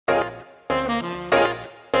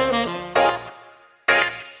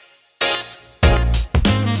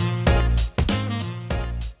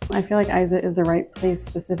I feel like Isett is the right place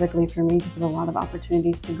specifically for me because there's a lot of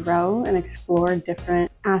opportunities to grow and explore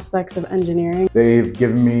different aspects of engineering. They've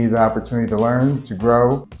given me the opportunity to learn, to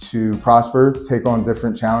grow, to prosper, take on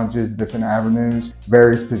different challenges, different avenues,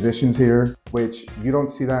 various positions here, which you don't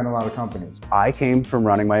see that in a lot of companies. I came from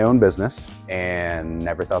running my own business and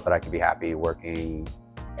never thought that I could be happy working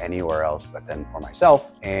anywhere else but then for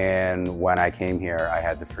myself. And when I came here, I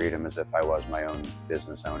had the freedom as if I was my own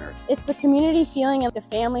business owner. It's the community feeling and the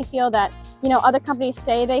family feel that, other companies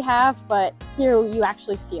say they have, but here you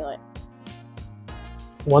actually feel it.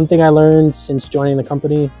 One thing I learned since joining the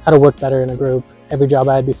company, how to work better in a group. Every job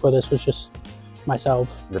I had before this was just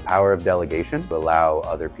myself. The power of delegation to allow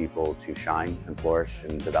other people to shine and flourish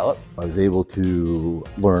and develop. I was able to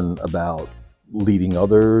learn about leading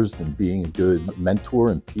others and being a good mentor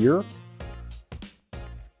and peer.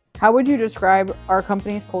 How would you describe our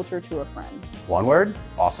company's culture to a friend? One word,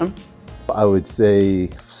 awesome. I would say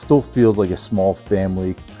still feels like a small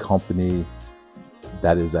family company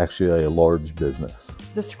that is actually a large business.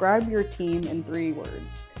 Describe your team in 3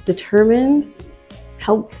 words. Determined,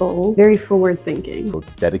 helpful, very forward-thinking.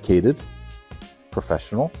 Dedicated,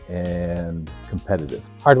 professional, and competitive.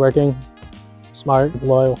 Hardworking, smart,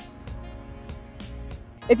 loyal.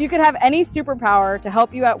 If you could have any superpower to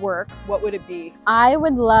help you at work, what would it be? I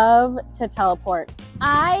would love to teleport.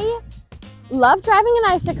 I love driving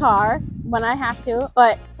an Isett car when I have to,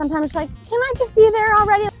 but sometimes it's like, can I just be there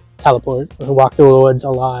already? Teleport. I walk through the woods a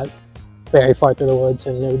lot, very far through the woods,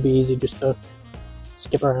 and it would be easy just to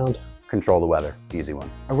skip around. Control the weather, easy one.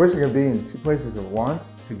 I wish I could be in 2 places at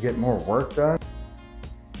once to get more work done.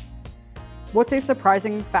 What's a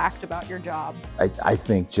surprising fact about your job? I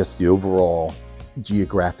think just the overall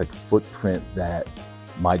geographic footprint that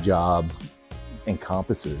my job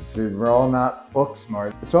encompasses. We're all not book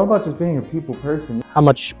smart. It's all about just being a people person. How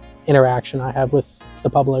much interaction I have with the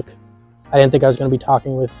public. I didn't think I was going to be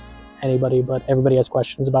talking with anybody, but everybody has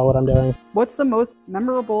questions about what I'm doing. What's the most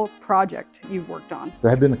memorable project you've worked on?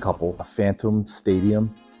 There have been a couple. A Phantom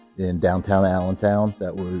Stadium in downtown Allentown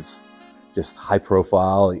that was just high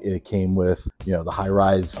profile. It came with, the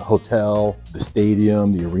high-rise hotel, the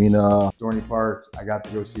stadium, the arena. Dorney Park, I got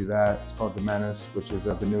to go see that. It's called the Menace, which is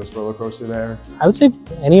the newest roller coaster there. I would say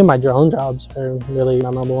any of my drone jobs are really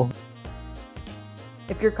memorable.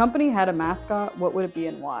 If your company had a mascot, what would it be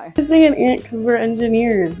and why? I say an ant because we're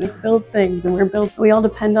engineers. We build things and we all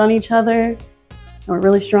depend on each other and we're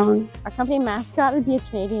really strong. Our company mascot would be a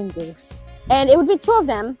Canadian goose. And it would be 2 of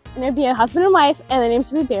them, and it would be a husband and wife, and their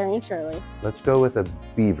names would be Barry and Shirley. Let's go with a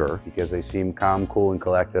beaver because they seem calm, cool, and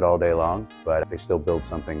collected all day long, but they still build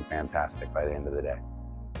something fantastic by the end of the day.